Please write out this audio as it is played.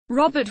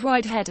Robert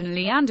Whitehead and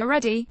Leeanda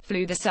Reddy,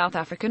 flew the South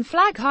African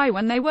flag high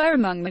when they were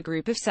among the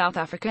group of South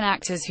African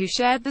actors who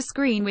shared the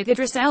screen with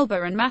Idris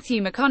Elba and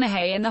Matthew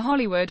McConaughey in the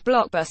Hollywood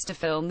blockbuster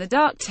film The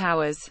Dark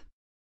Towers.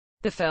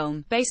 The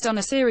film, based on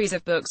a series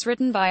of books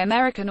written by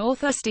American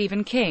author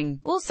Stephen King,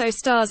 also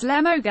stars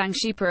Lemo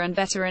Gangsheepa and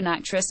veteran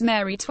actress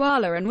Mary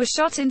Twala and was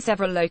shot in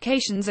several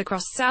locations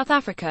across South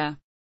Africa.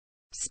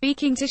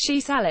 Speaking to She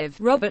Salive,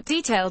 Robert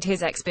detailed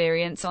his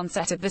experience on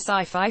set of the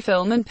sci-fi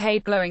film and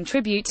paid glowing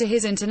tribute to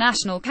his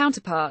international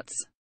counterparts.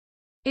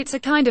 "It's a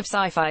kind of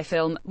sci-fi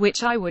film,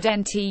 which I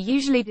wouldn't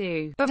usually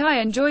do, but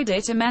I enjoyed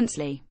it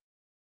immensely.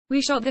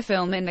 We shot the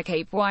film in the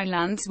Cape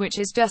Winelands, which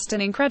is just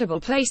an incredible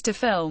place to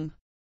film.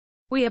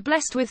 We are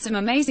blessed with some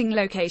amazing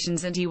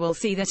locations and you will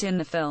see that in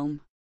the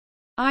film.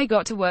 I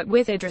got to work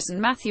with Idris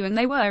and Matthew and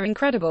they were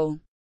incredible.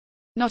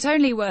 Not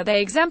only were they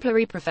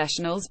exemplary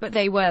professionals but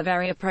they were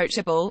very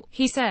approachable,"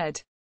 he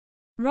said.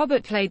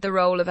 Robert played the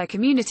role of a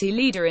community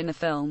leader in the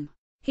film.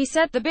 He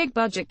said the big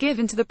budget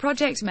given to the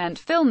project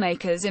meant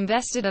filmmakers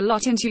invested a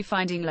lot into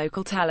finding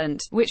local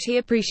talent, which he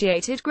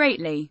appreciated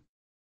greatly.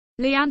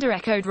 Leeanda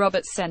echoed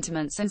Robert's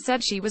sentiments and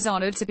said she was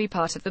honored to be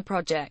part of the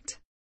project.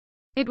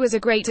 "It was a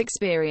great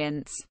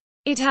experience.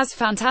 It has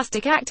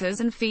fantastic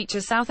actors and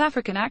features South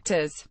African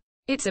actors.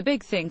 It's a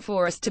big thing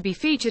for us to be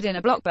featured in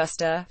a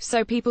blockbuster,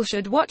 so people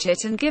should watch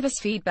it and give us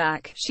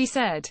feedback," she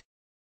said.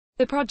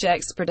 The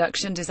project's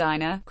production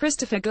designer,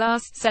 Christopher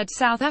Glass, said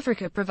South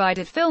Africa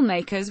provided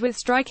filmmakers with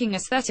striking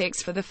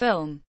aesthetics for the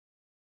film.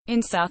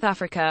 "In South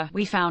Africa,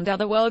 we found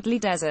otherworldly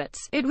deserts.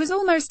 It was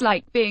almost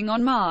like being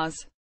on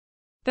Mars.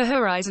 The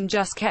horizon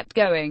just kept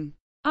going.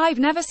 I've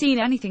never seen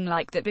anything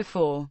like that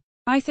before.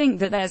 I think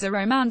that there's a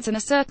romance and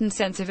a certain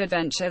sense of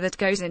adventure that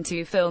goes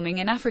into filming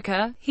in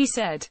Africa," he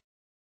said.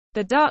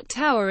 The Dark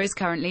Tower is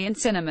currently in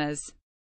cinemas.